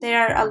There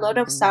are a lot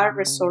of SAR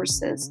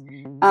resources,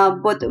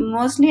 but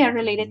mostly are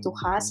related to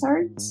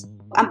hazards.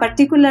 And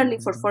particularly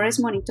for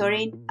forest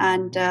monitoring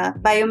and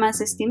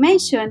biomass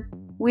estimation,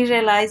 we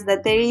realized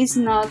that there is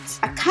not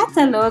a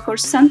catalog or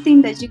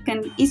something that you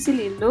can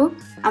easily look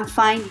and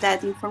find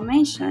that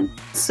information.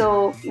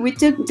 So we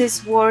took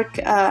this work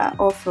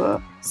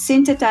of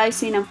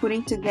synthesizing and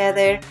putting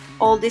together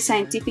all the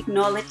scientific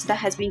knowledge that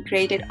has been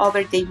created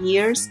over the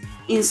years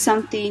in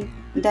something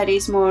that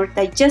is more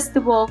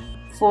digestible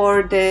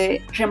for the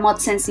remote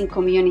sensing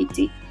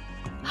community.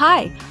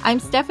 Hi, I'm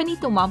Stephanie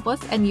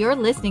Tumampos, and you're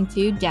listening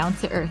to Down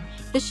to Earth,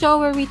 the show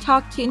where we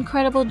talk to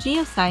incredible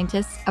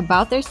geoscientists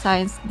about their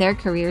science, their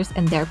careers,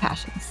 and their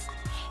passions.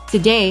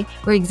 Today,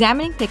 we're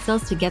examining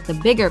pixels to get the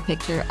bigger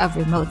picture of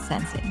remote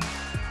sensing.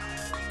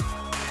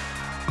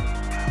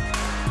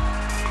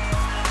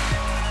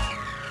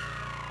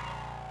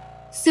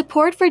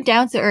 Support for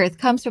Down to Earth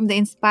comes from the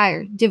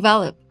Inspire,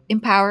 Develop,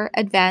 Empower,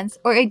 Advance,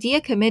 or IDEA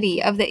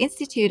Committee of the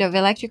Institute of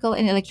Electrical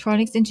and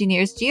Electronics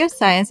Engineers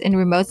Geoscience and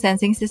Remote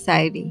Sensing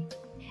Society.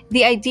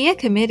 The IDEA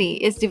Committee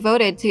is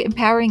devoted to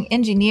empowering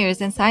engineers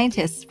and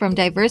scientists from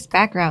diverse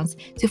backgrounds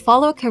to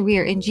follow a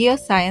career in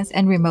geoscience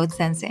and remote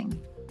sensing.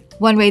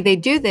 One way they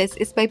do this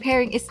is by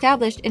pairing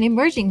established and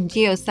emerging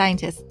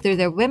geoscientists through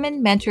their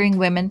Women Mentoring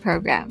Women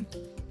program.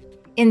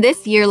 In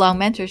this year-long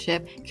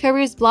mentorship,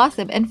 careers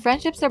blossom and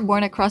friendships are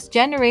born across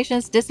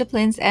generations,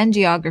 disciplines, and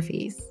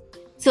geographies.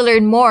 To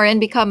learn more and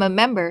become a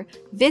member,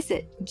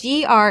 visit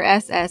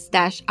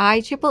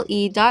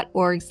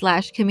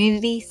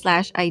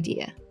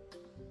grss-ieee.org/community/idea.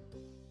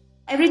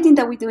 Everything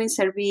that we do in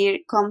Servir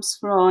comes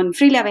from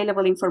freely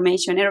available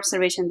information, air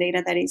observation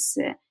data that is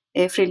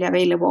freely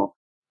available.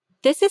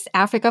 This is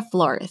Africa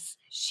Flores.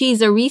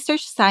 She's a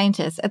research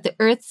scientist at the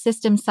Earth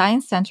System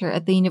Science Center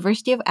at the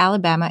University of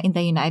Alabama in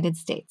the United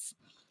States.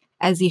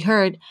 As you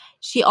heard,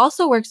 she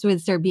also works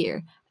with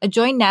Servir, a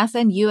joint NASA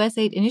and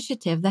USAID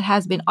initiative that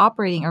has been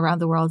operating around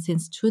the world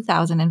since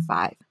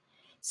 2005.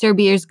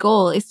 Servir's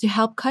goal is to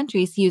help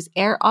countries use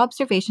air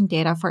observation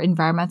data for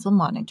environmental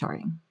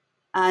monitoring.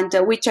 And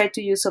we try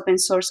to use open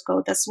source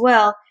code as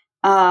well,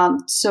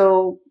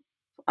 so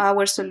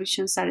our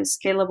solutions are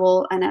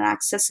scalable and are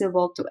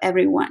accessible to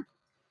everyone.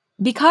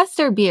 Because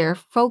Servir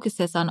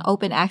focuses on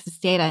open access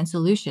data and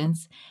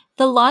solutions,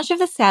 the launch of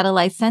the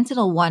satellite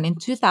Sentinel-1 in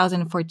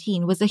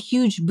 2014 was a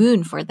huge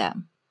boon for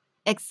them.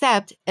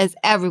 Except, as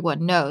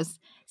everyone knows,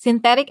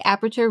 synthetic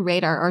aperture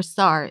radar or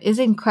SAR is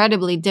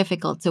incredibly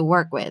difficult to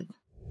work with.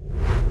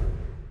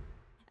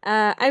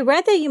 I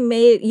read that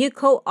you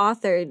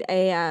co-authored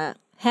a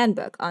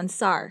handbook on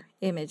SAR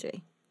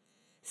imagery.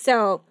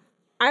 So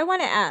I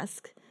want to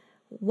ask,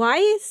 why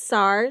is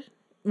SAR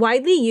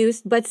widely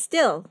used, but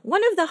still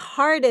one of the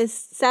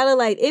hardest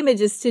satellite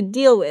images to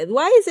deal with?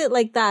 Why is it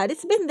like that?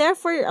 It's been there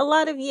for a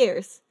lot of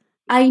years.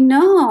 I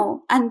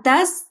know. And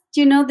that's,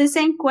 the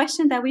same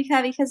question that we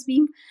have. It has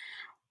been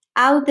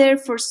out there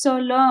for so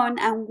long,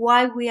 and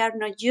why we are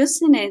not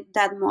using it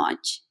that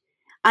much.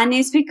 And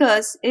it's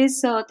because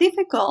it's so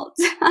difficult.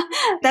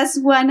 That's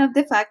one of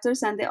the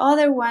factors. And the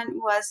other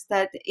one was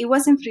that it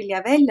wasn't freely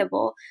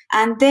available.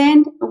 And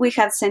then we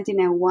had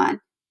Sentinel-1,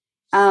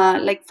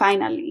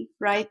 finally,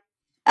 right?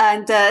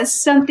 And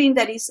something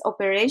that is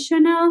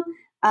operational,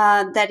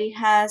 that it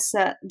has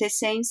the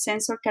same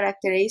sensor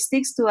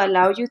characteristics to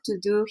allow you to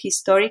do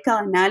historical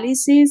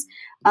analysis.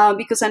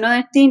 Because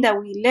another thing that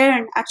we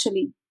learned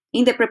actually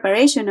in the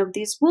preparation of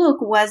this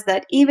book was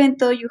that even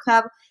though you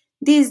have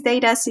this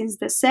data since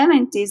the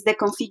 70s, the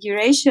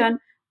configuration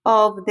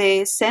of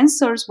the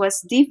sensors was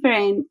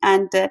different,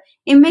 and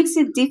it makes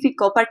it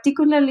difficult,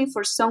 particularly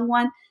for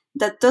someone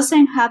that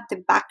doesn't have the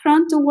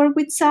background to work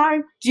with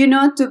SAR,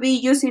 to be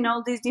using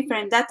all these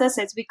different data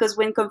sets, because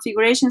when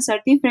configurations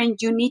are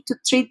different, you need to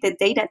treat the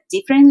data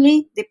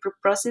differently. The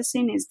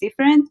processing is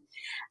different.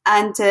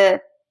 And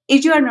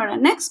if you are not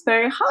an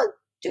expert, how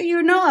do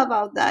you know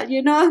about that?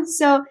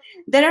 So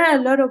there are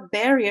a lot of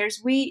barriers.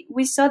 We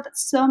saw that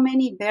so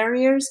many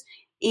barriers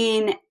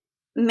in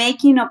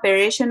making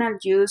operational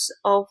use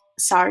of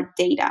SAR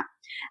data.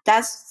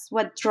 That's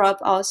what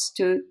drove us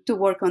to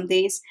work on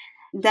this.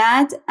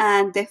 That,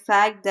 and the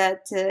fact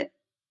that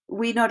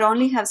we not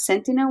only have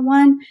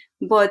Sentinel-1,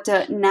 but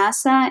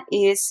NASA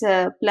is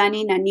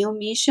planning a new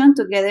mission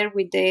together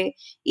with the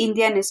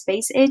Indian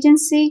Space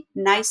Agency,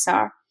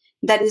 NISAR,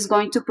 that is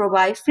going to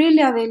provide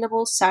freely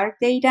available SAR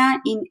data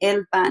in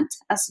L-band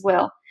as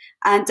well.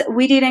 And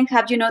we didn't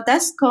have,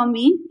 that's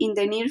coming in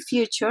the near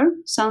future.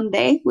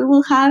 Someday we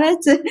will have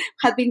it.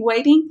 Have been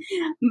waiting,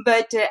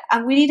 but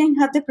and we didn't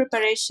have the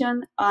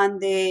preparation and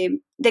the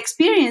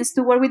experience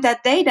to work with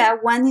that data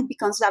when it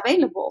becomes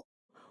available.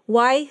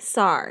 Why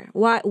SAR?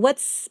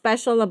 What's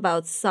special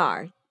about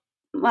SAR?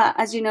 Well,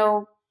 as you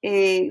know,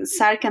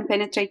 SAR can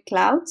penetrate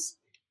clouds.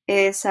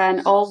 It's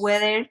an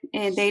all-weather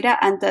data,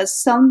 and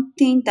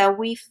something that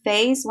we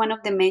face, one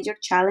of the major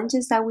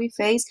challenges that we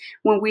face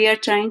when we are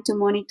trying to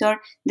monitor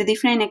the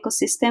different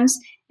ecosystems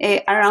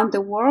around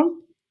the world,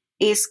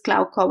 is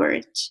cloud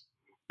coverage.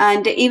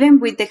 And even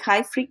with the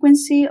high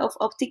frequency of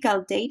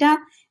optical data,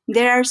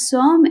 There are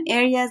some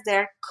areas that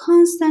are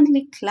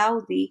constantly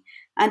cloudy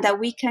and that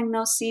we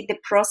cannot see the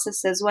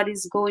processes, what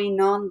is going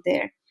on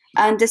there.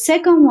 And the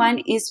second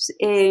one is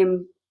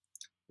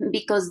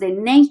because the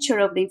nature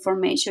of the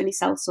information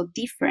is also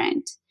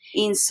different.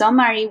 In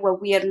summary,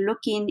 what we are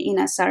looking in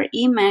a SAR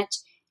image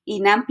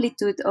in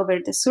amplitude over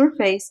the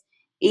surface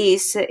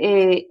is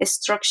a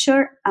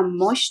structure and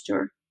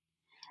moisture.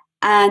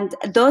 And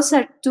those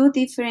are two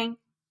different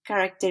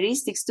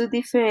characteristics, two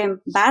different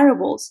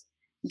variables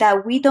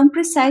that we don't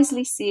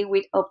precisely see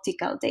with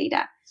optical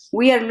data.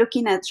 We are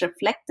looking at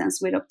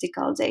reflectance with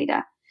optical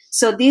data.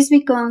 So this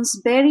becomes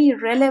very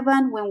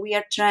relevant when we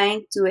are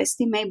trying to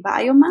estimate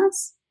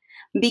biomass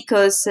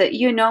because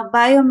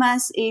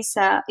biomass is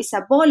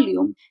a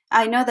volume.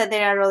 I know that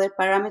there are other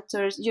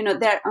parameters,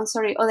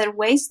 other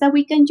ways that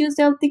we can use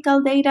the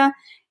optical data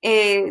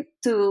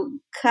to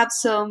have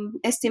some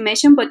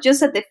estimation, but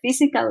just at the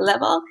physical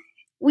level,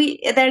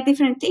 there are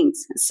different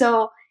things.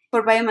 So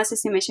for biomass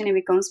estimation, it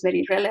becomes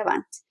very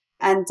relevant,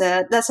 and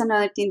that's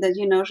another thing that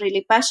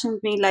really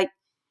passions me. Like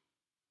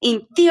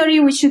in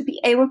theory, we should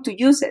be able to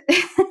use it,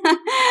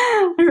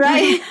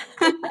 right?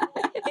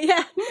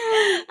 Yeah,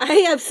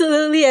 I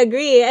absolutely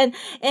agree. And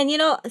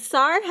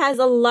SAR has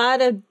a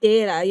lot of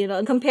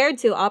data, compared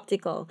to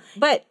optical.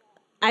 But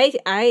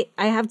I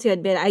have to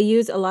admit I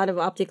use a lot of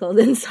optical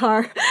than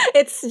SAR.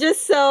 It's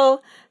just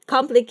so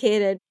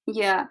complicated.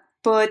 Yeah,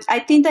 but I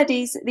think that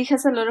it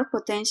has a lot of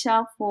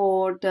potential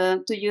for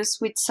the to use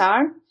with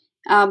SAR,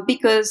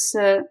 because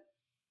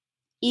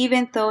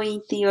even though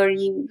in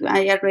theory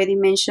I already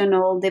mentioned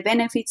all the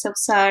benefits of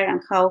SAR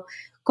and how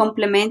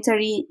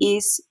complementary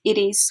it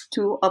is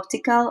to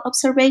optical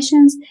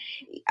observations,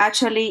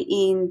 actually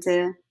in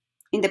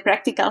the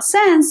practical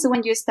sense,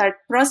 when you start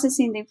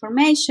processing the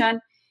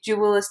information, you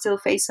will still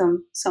face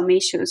some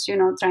issues.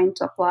 Trying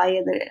to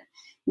apply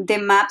the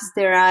maps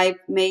derived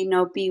may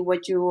not be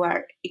what you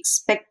are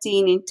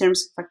expecting in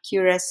terms of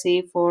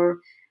accuracy for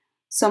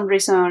some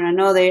reason or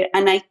another.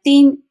 And I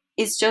think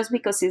it's just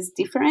because it's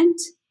different.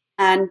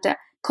 And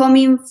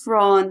coming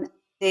from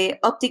the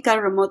optical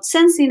remote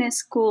sensing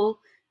school,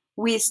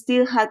 we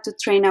still had to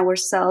train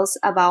ourselves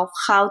about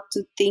how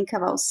to think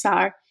about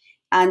SAR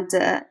and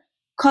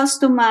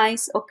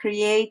customize or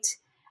create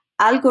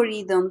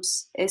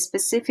algorithms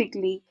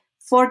specifically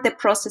for the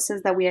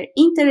processes that we are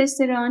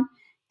interested in,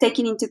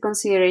 taking into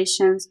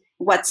considerations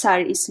what SAR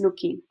is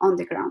looking on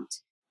the ground.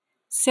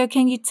 So,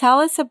 can you tell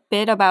us a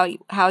bit about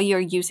how you're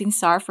using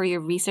SAR for your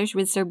research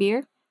with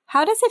Serbir?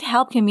 How does it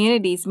help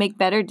communities make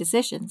better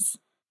decisions?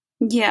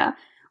 Yeah.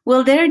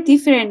 Well, there are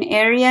different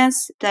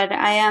areas that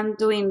I am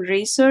doing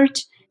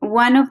research.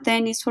 One of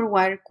them is for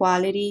water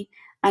quality,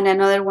 and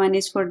another one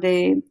is for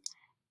the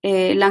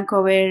land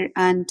cover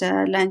and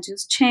land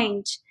use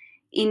change.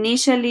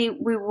 Initially,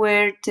 we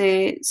were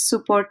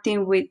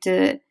supporting with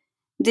the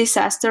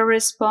disaster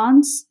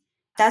response.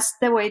 That's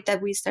the way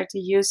that we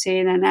started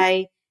using, and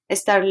I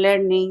started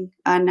learning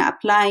and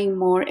applying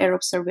more air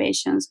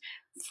observations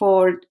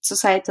for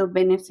societal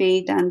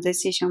benefit and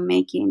decision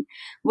making.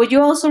 But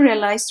you also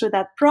realize through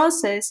that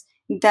process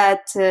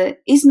that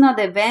it's not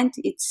the event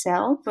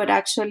itself, but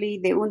actually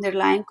the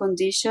underlying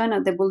condition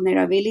of the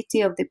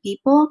vulnerability of the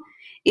people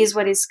is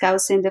what is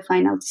causing the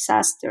final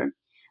disaster.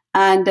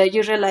 And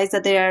you realize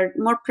that there are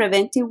more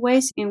preventive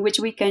ways in which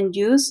we can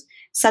use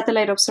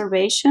satellite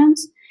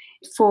observations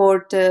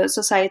for the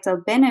societal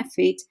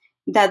benefit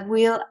that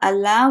will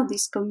allow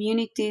these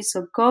communities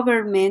or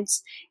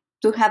governments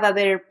to have a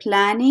better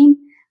planning.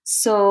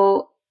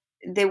 So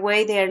the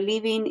way they are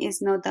living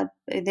is not that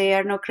they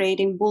are not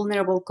creating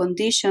vulnerable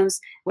conditions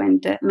when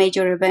the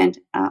major event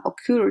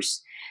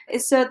occurs.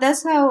 So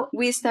that's how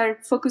we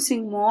start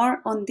focusing more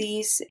on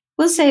this,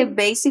 we'll say, a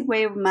basic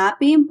way of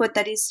mapping, but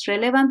that is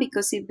relevant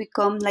because it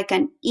becomes like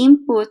an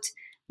input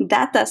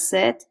data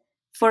set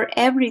for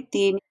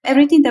everything.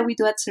 Everything that we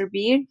do at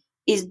Servir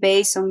is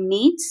based on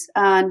needs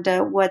and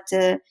what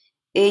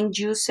end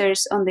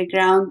users on the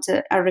ground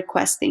are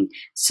requesting.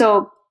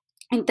 So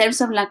in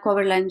terms of land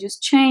cover land use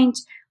change,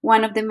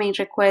 one of the main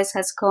requests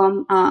has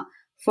come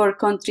for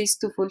countries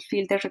to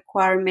fulfill the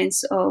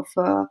requirements of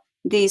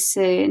these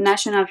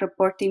national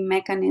reporting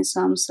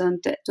mechanisms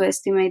and to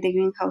estimate the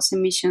greenhouse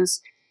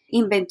emissions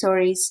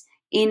inventories.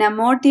 In a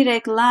more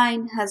direct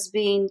line has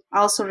been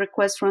also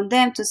requests from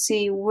them to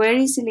see where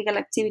is illegal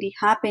activity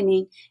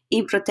happening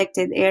in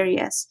protected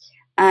areas.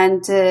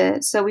 And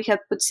so we have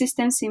put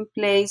systems in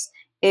place.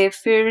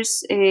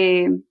 First,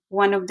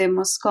 one of the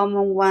most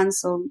common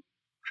ones or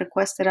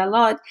requested a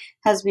lot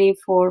has been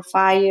for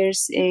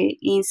fires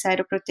inside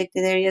of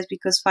protected areas,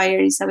 because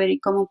fire is a very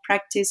common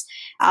practice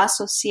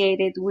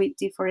associated with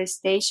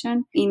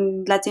deforestation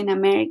in Latin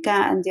America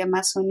and the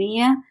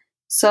Amazonia.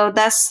 So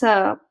that's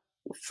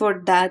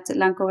for that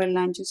land cover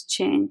land use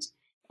change.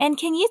 And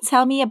can you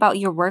tell me about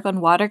your work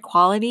on water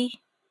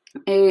quality?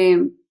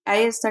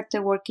 I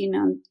started working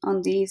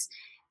on this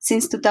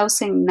since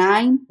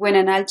 2009 when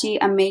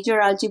a major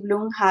algae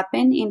bloom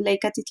happened in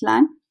Lake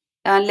Atitlan.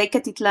 Lake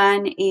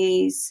Atitlan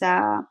is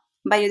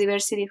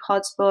biodiversity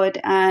hotspot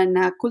and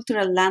a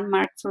cultural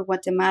landmark for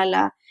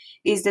Guatemala.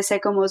 Is the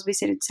second most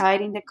visited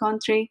site in the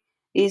country.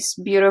 It's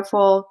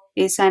beautiful.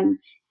 It's an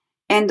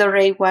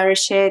Endorei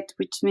watershed,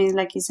 which means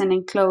like it's an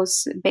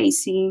enclosed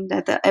basin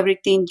that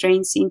everything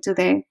drains into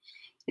the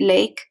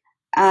lake,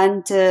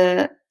 and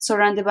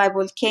surrounded by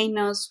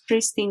volcanoes,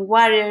 pristine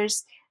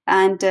waters,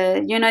 and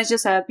it's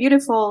just a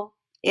beautiful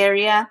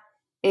area.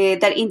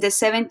 That in the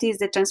 70s,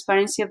 the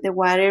transparency of the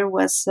water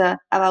was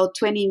about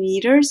 20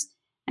 meters,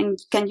 and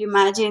can you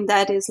imagine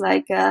that is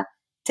like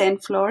 10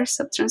 floors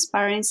of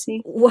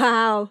transparency?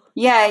 Wow.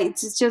 Yeah,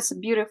 it's just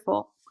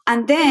beautiful.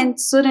 And then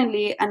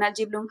suddenly an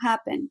algae bloom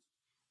happened,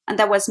 and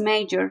that was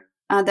major.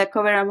 That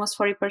covered almost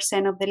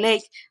 40% of the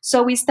lake.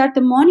 So we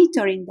started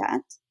monitoring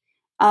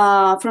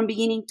that from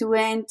beginning to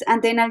end,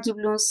 and then algae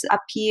blooms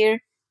appear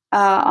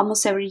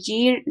almost every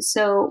year.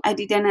 So I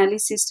did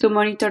analysis to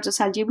monitor those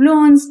algae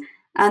blooms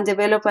and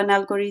develop an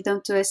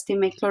algorithm to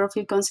estimate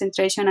chlorophyll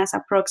concentration as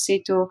a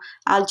proxy to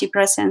algae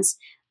presence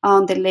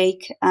on the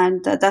lake.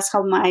 And that's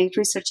how my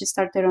research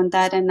started on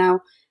that. And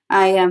now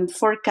I am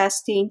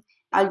forecasting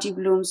algae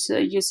blooms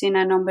using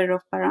a number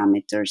of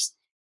parameters.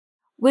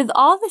 With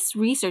all this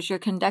research you're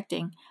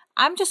conducting,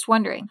 I'm just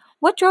wondering,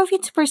 what drove you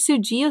to pursue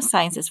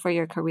geosciences for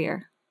your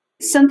career?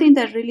 Something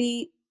that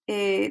really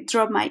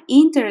drove my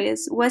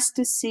interest was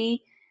to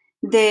see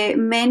the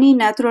many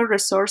natural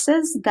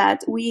resources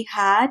that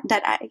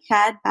I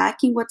had back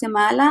in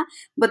Guatemala,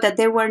 but that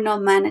they were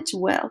not managed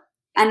well.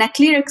 And a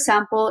clear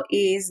example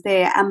is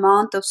the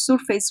amount of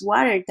surface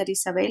water that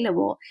is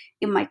available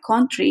in my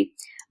country,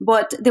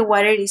 but the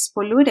water is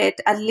polluted,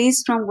 at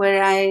least from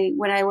where I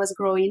was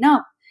growing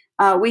up.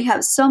 We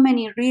have so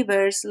many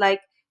rivers, like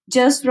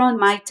just from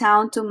my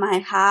town to my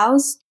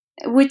house,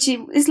 which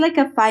is like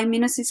a 5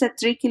 minutes, it's a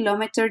 3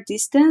 kilometer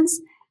distance.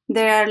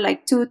 There are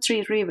like two,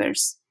 three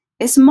rivers,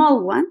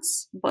 small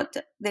ones, but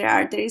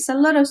there is a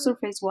lot of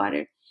surface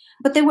water,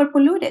 but they were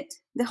polluted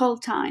the whole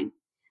time.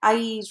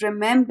 I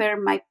remember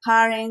my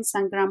parents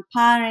and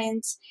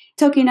grandparents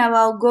talking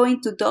about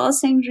going to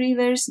those same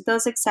rivers,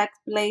 those exact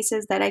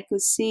places that I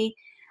could see.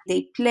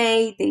 They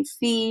play, they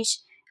fish,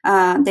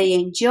 they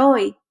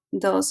enjoy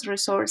those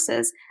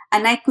resources,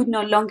 and I could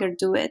no longer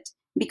do it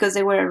because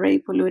they were already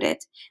polluted.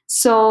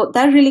 So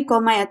that really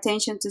caught my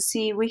attention to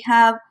see we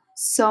have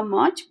so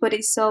much, but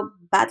it's so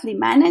badly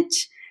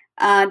managed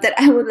that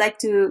I would like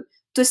to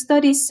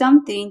study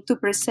something to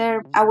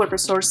preserve our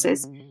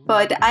resources.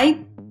 But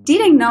I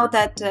didn't know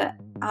that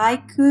I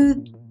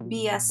could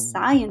be a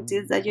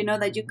scientist. That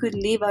you could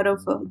live out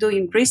of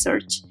doing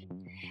research.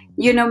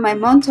 My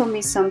mom told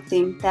me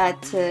something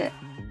that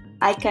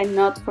I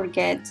cannot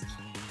forget.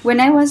 When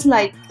I was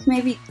like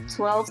maybe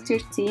 12,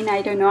 13,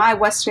 I don't know, I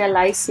was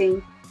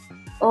realizing,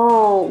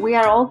 oh, we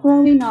are all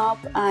growing up,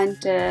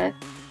 and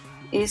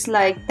it's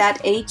like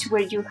that age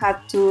where you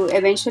have to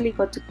eventually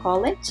go to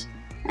college.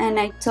 And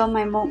I told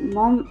my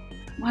mom,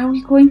 what are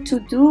we going to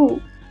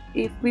do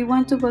if we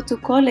want to go to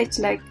college?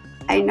 Like,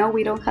 I know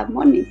we don't have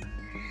money.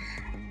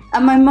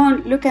 And my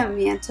mom looked at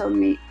me and told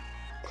me,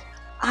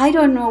 I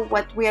don't know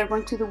what we are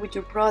going to do with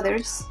your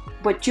brothers,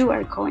 but you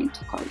are going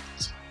to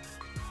college.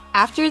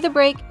 After the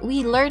break,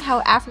 we learned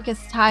how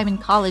Africa's time in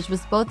college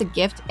was both a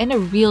gift and a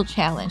real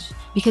challenge.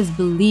 Because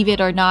believe it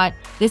or not,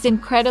 this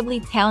incredibly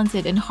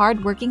talented and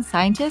hardworking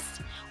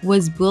scientist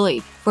was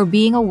bullied for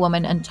being a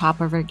woman on top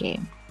of her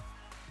game.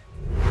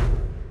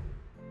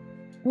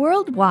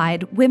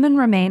 Worldwide, women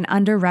remain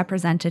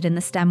underrepresented in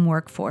the STEM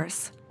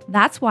workforce.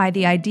 That's why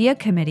the IDEA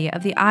Committee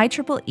of the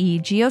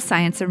IEEE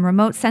Geoscience and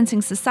Remote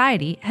Sensing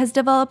Society has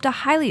developed a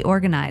highly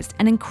organized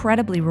and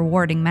incredibly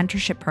rewarding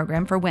mentorship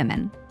program for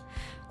women.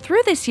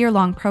 Through this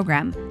year-long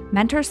program,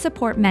 mentors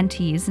support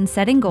mentees in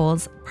setting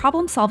goals,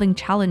 problem-solving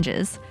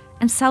challenges,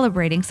 and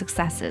celebrating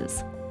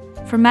successes.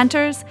 For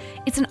mentors,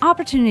 it's an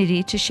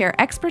opportunity to share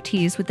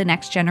expertise with the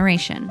next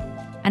generation.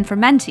 And for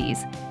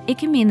mentees, it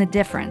can mean the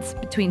difference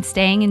between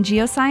staying in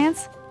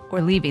geoscience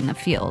or leaving the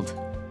field.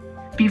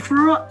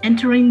 Before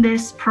entering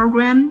this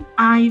program,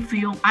 I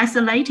feel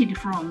isolated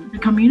from the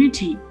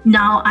community.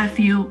 Now I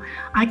feel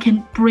I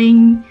can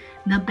bring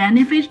the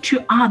benefit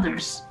to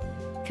others.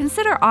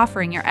 Consider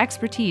offering your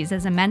expertise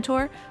as a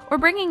mentor or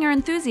bringing your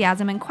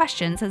enthusiasm and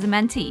questions as a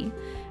mentee.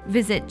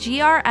 Visit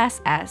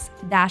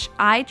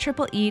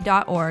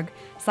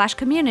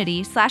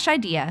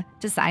grss-ieee.org/community/idea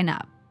to sign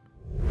up.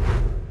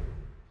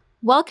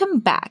 Welcome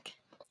back.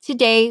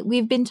 Today,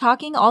 we've been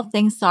talking all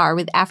things SAR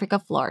with Africa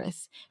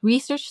Flores,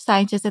 research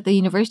scientist at the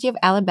University of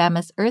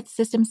Alabama's Earth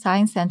System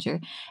Science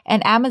Center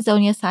and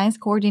Amazonia Science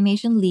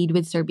Coordination Lead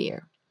with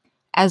Serbir.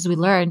 As we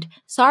learned,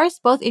 SAR is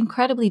both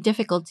incredibly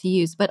difficult to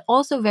use but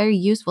also very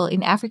useful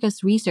in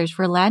Africa's research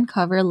for land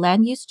cover,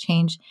 land use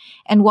change,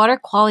 and water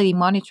quality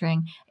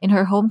monitoring in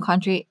her home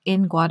country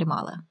in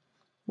Guatemala.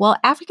 While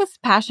Africa's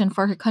passion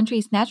for her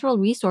country's natural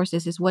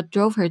resources is what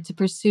drove her to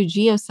pursue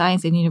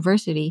geoscience in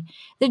university,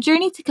 the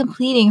journey to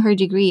completing her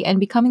degree and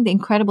becoming the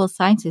incredible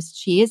scientist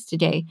she is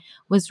today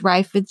was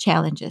rife with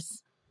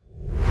challenges.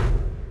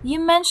 You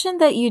mentioned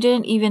that you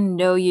didn't even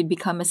know you'd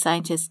become a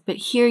scientist, but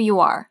here you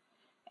are.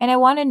 And I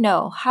want to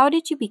know, how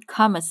did you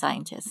become a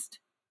scientist?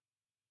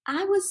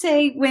 I would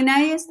say when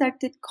I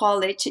started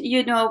college,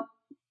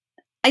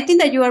 I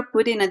think that you are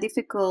put in a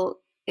difficult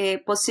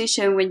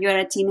position when you are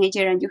a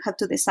teenager and you have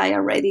to decide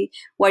already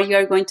what you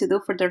are going to do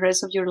for the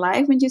rest of your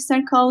life when you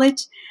start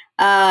college.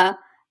 Uh,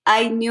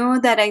 I knew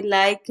that I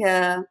like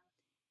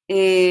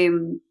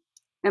um,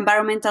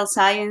 environmental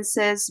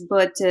sciences,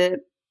 but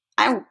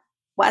I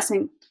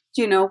wasn't,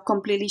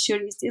 completely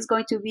sure is this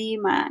going to be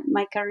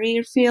my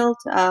career field.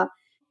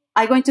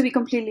 I'm going to be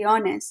completely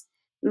honest.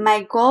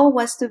 My goal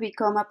was to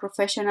become a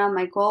professional.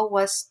 My goal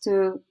was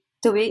to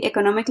be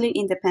economically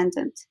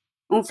independent.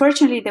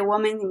 Unfortunately, the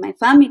women in my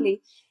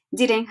family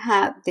didn't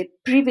have the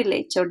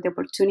privilege or the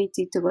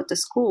opportunity to go to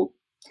school.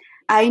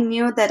 I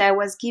knew that I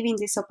was given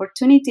this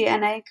opportunity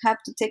and I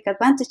have to take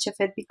advantage of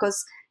it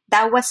because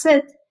that was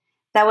it.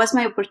 That was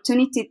my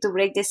opportunity to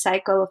break the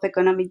cycle of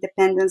economic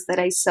dependence that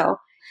I saw.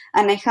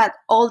 And I had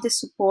all the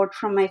support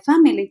from my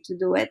family to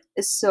do it.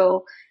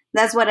 So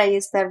that's what I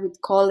started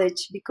with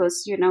college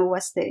because,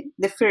 was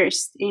the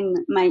first in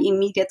my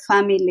immediate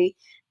family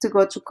to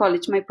go to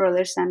college. My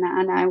brothers and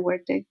I were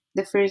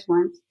the first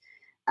ones.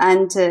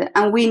 And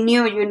we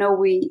knew,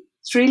 we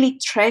really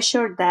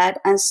treasured that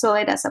and saw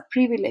it as a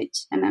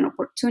privilege and an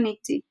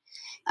opportunity.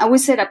 I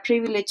would say a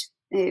privilege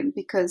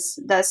because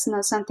that's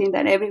not something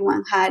that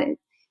everyone had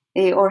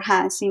it or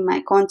has in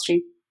my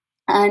country.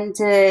 And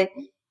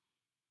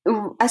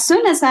as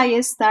soon as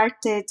I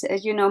started,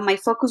 my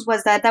focus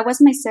was that was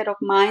my set of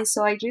mind.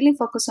 So I really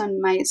focused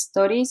on my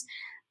studies,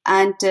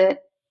 and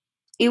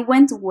it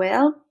went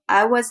well.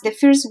 I was the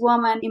first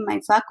woman in my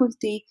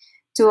faculty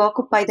to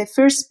occupy the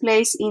first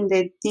place in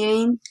the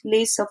Dean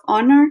List of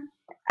Honor.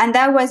 And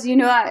that was,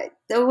 I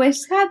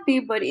was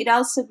happy, but it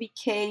also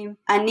became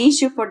an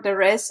issue for the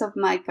rest of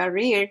my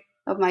career,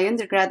 of my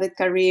undergraduate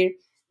career,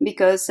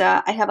 because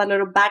I have a lot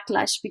of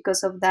backlash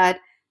because of that.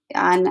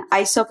 And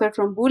I suffer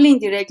from bullying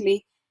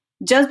directly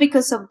just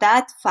because of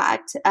that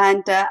fact.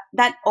 And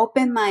that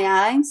opened my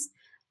eyes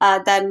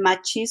that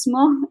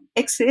machismo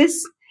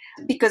exists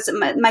because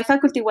my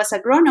faculty was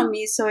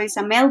agronomy, so it's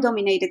a male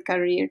dominated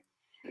career.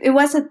 It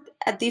was a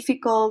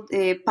difficult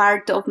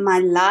part of my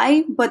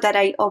life, but that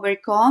I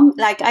overcome.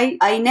 Like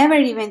I never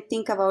even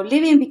think about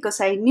leaving because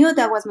I knew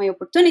that was my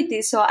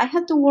opportunity. So I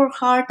had to work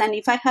hard. And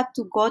if I have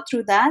to go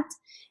through that,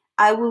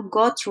 I will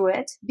go through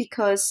it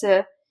because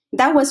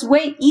that was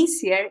way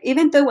easier.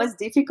 Even though it was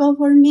difficult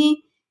for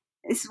me,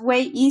 it's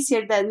way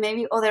easier than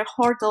maybe other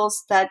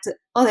hurdles that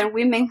other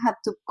women have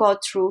to go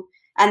through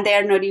and they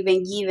are not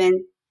even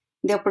given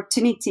the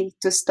opportunity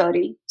to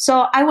study.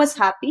 So I was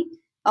happy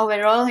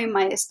overall in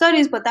my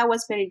studies, but that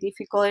was very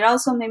difficult. It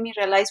also made me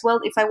realize, well,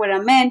 if I were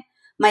a man,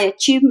 my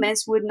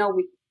achievements will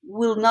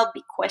not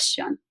be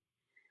questioned.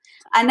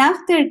 And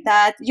after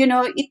that,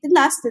 it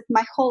lasted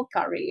my whole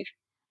career.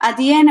 At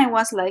the end, I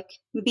was like,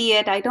 be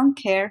it, I don't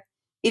care.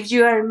 If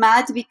you are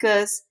mad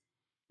because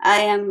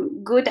I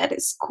am good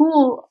at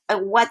school,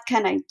 what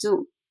can I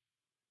do?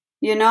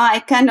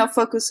 I cannot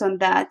focus on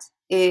that.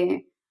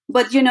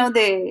 But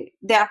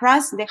the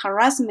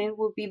harassment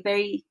will be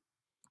very,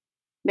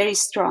 very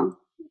strong.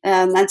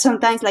 And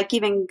sometimes like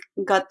even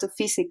got to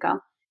physical.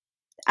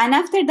 And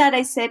after that,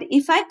 I said,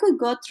 if I could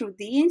go through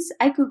this,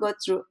 I could go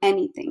through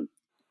anything.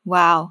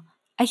 Wow,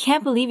 I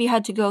can't believe you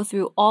had to go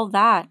through all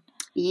that.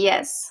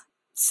 Yes.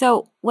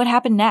 So, what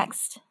happened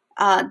next?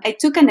 I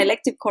took an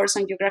elective course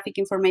on geographic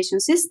information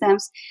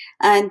systems,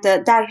 and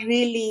that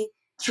really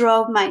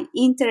drove my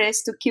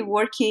interest to keep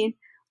working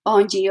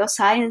on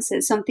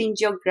geosciences, something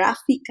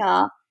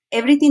geographical.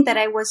 Everything that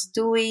I was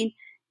doing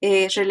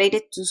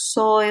related to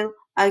soil,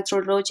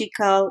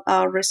 hydrological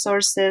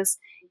resources,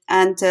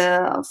 and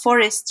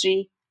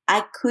forestry,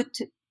 I could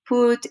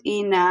put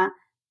in a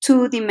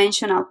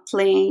two-dimensional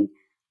plane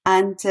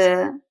and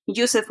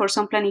use it for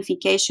some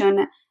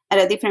planification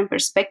at a different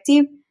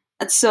perspective.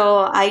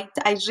 So I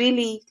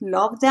really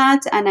love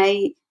that, and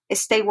I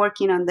stay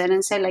working on that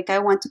and say like I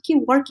want to keep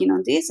working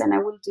on this, and I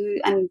will do,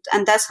 and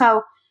that's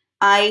how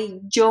I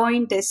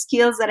joined the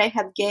skills that I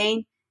have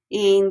gained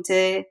in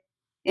the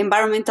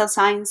environmental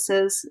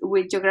sciences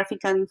with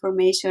geographical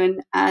information,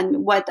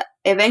 and what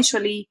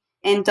eventually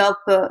end up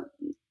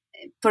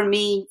for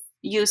me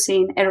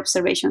using air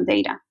observation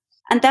data.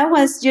 And that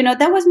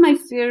was my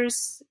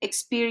first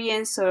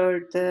experience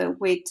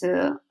with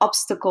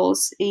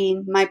obstacles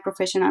in my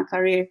professional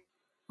career.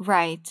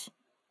 Right.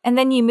 And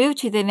then you moved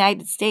to the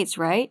United States,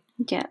 right?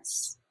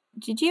 Yes.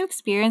 Did you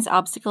experience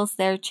obstacles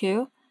there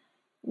too?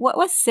 What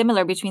was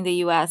similar between the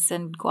US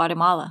and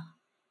Guatemala?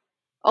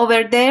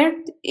 Over there,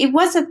 it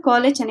was at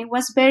college and it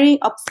was very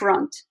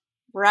upfront,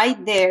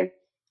 right there.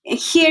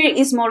 Here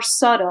is more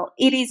subtle.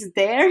 It is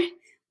there,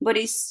 but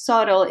it's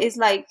subtle. It's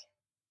like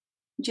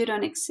you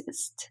don't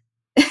exist.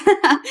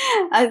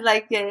 I was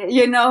like,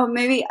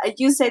 maybe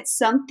you said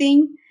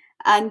something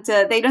and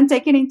they don't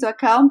take it into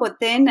account, but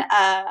then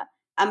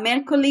a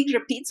male colleague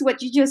repeats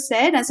what you just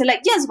said and say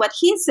like, yes, what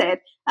he said.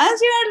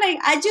 As you are like,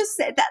 I just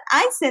said that.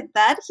 I said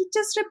that. He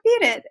just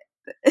repeated.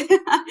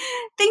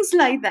 Things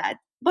like that.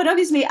 but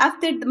obviously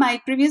after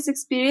my previous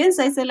experience,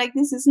 I said like,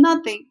 this is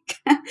nothing.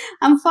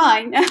 I'm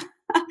fine.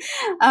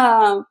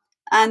 um,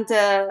 and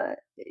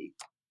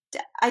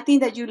I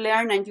think that you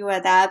learn and you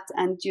adapt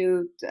and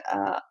you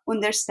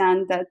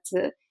understand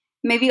that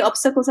maybe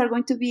obstacles are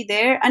going to be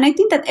there. And I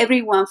think that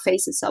everyone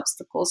faces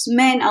obstacles.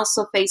 Men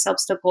also face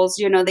obstacles.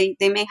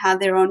 They may have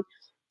their own,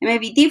 they may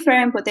be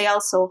different, but they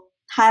also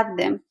have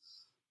them.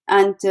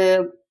 And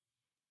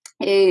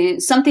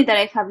something that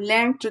I have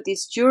learned through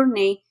this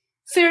journey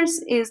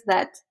first is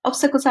that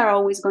obstacles are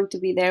always going to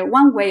be there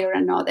one way or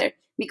another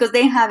because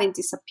they haven't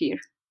disappeared.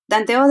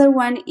 Then the other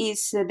one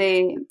is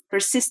the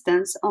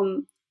persistence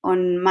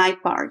on my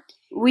part.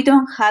 We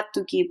don't have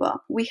to give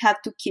up. We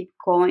have to keep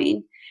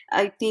going.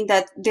 I think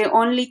that the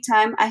only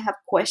time I have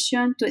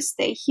questioned to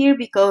stay here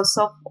because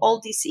of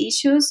all these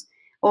issues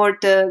or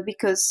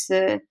because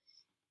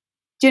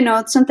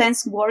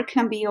sometimes work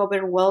can be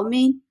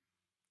overwhelming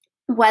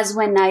was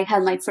when I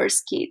had my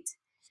first kid.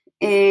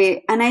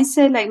 And I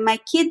said, like, my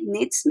kid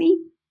needs me.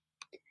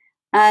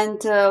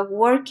 And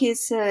work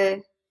is,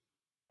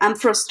 I'm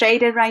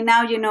frustrated right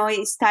now.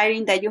 It's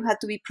tiring that you have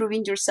to be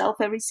proving yourself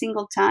every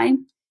single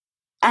time.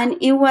 And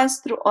it was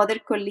through other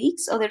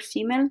colleagues, other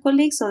female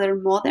colleagues, other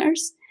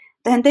mothers.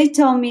 Then they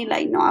told me,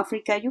 like, no,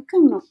 Africa, you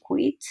cannot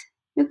quit.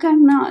 You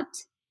cannot.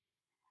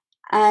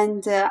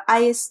 And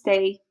I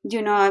stay.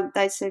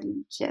 I said,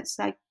 yes,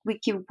 we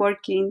keep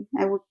working.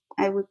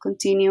 I would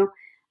continue.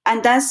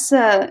 And that's,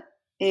 I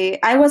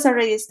was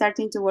already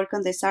starting to work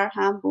on the SAR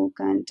handbook.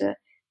 And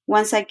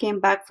once I came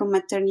back from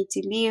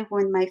maternity leave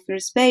with my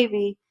first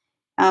baby,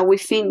 we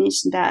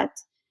finished that.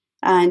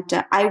 And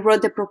I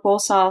wrote the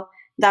proposal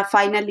that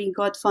finally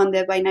got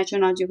funded by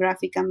National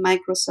Geographic and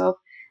Microsoft.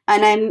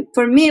 And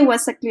for me, it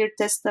was a clear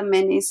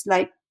testament. It's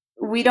like,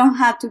 we don't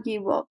have to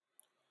give up.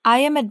 I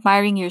am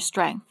admiring your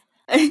strength.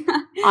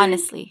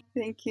 Honestly.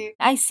 Thank you.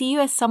 I see you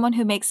as someone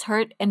who makes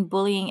hurt and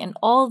bullying and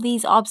all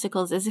these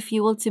obstacles as a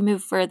fuel to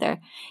move further.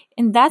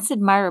 And that's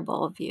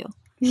admirable of you.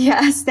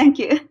 Yes, thank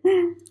you.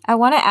 I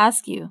want to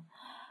ask you,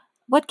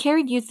 what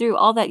carried you through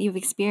all that you've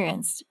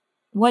experienced?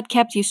 What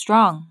kept you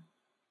strong?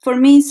 For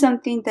me,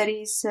 something that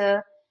is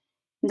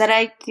that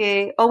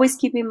I always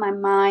keep in my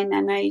mind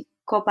and I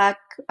go back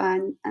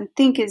and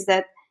think is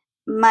that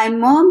my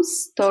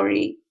mom's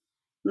story,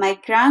 my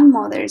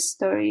grandmother's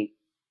story,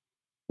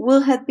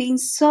 would have been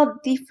so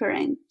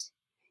different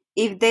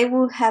if they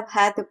would have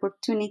had the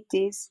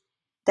opportunities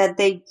that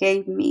they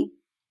gave me.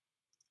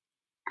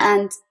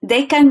 And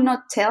they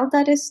cannot tell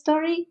that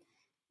story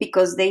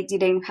because they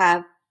didn't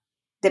have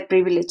the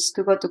privilege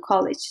to go to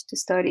college to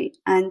study.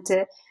 And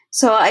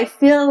so I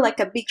feel like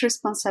a big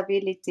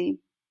responsibility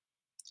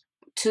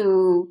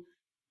to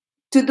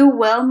do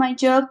well my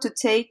job, to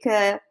take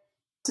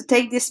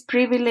this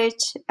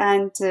privilege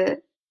and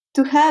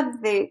to have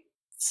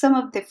some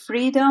of the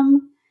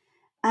freedom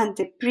and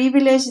the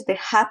privilege, the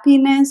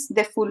happiness,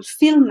 the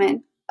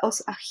fulfillment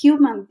as a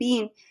human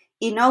being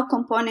in all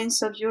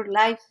components of your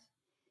life.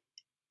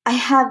 I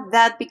have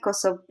that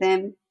because of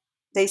them.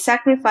 They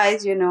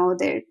sacrificed,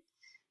 their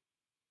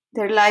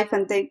life,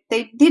 and they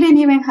didn't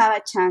even have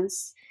a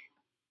chance.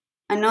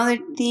 Another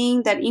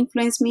thing that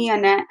influenced me,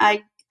 and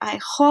I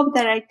hope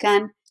that I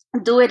can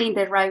do it in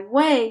the right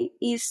way,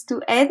 is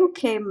to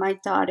educate my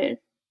daughter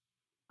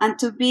and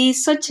to be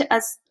such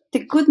as the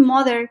good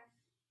mother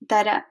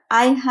that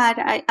I had.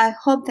 I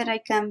hope that I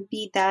can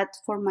be that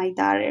for my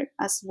daughter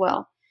as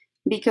well,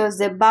 because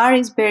the bar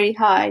is very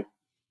high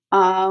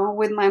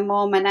with my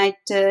mom, and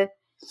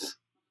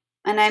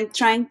I'm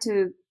trying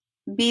to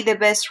be the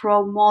best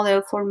role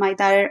model for my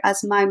daughter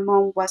as my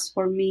mom was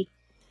for me.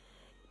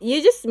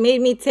 You just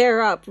made me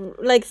tear up.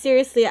 Like,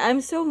 seriously, I'm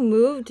so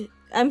moved.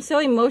 I'm so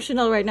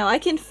emotional right now. I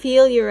can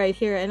feel you right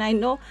here, and I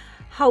know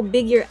how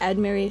big your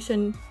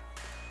admiration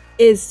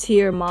is to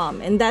your mom,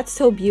 and that's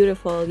so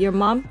beautiful. Your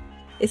mom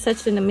is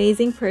such an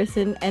amazing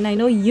person, and I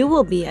know you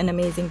will be an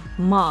amazing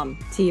mom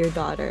to your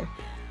daughter.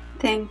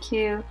 Thank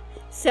you.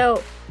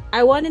 So,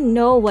 I want to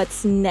know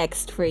what's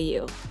next for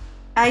you.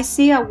 I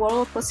see a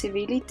world of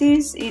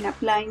possibilities in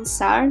applying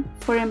SAR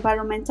for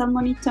environmental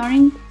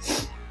monitoring.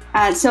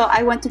 So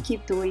I want to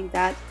keep doing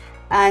that.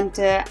 And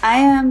I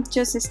am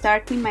just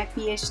starting my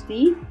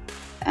PhD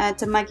at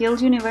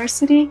McGill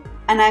University,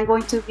 and I'm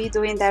going to be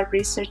doing that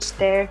research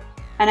there.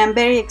 And I'm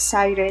very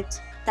excited.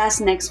 That's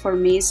next for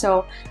me.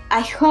 So I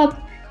hope,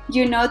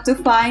 to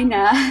find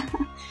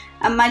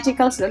a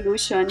magical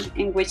solution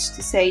in which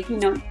to say,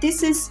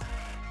 this is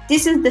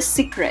the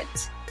secret.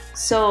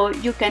 So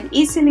you can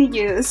easily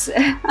use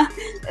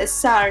a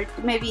SAR,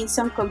 maybe in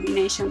some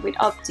combination with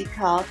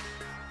optical.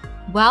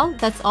 Well,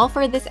 that's all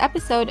for this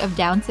episode of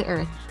Down to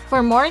Earth.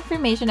 For more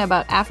information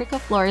about Africa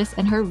Flores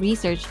and her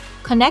research,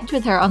 connect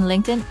with her on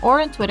LinkedIn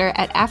or on Twitter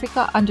at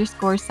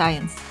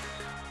Africa_science.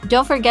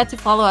 Don't forget to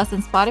follow us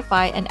on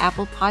Spotify and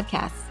Apple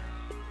Podcasts.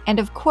 And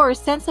of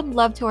course, send some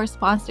love to our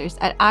sponsors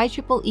at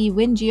IEEE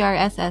Win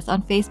GRSS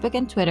on Facebook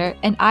and Twitter,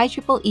 and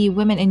IEEE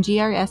Women in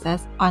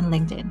GRSS on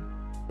LinkedIn.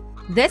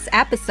 This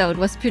episode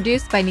was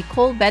produced by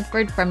Nicole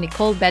Bedford from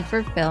Nicole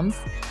Bedford Films,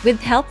 with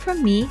help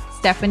from me,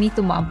 Stephanie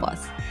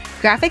Tumampos.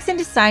 Graphics and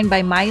design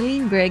by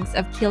Mylene Briggs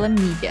of Killam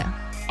Media.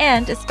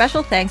 And a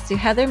special thanks to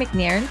Heather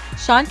McNairn,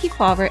 Sean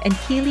Kefauver, and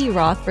Keely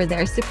Roth for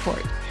their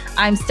support.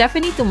 I'm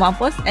Stephanie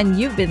Tumampos, and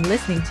you've been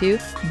listening to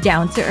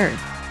Down to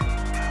Earth.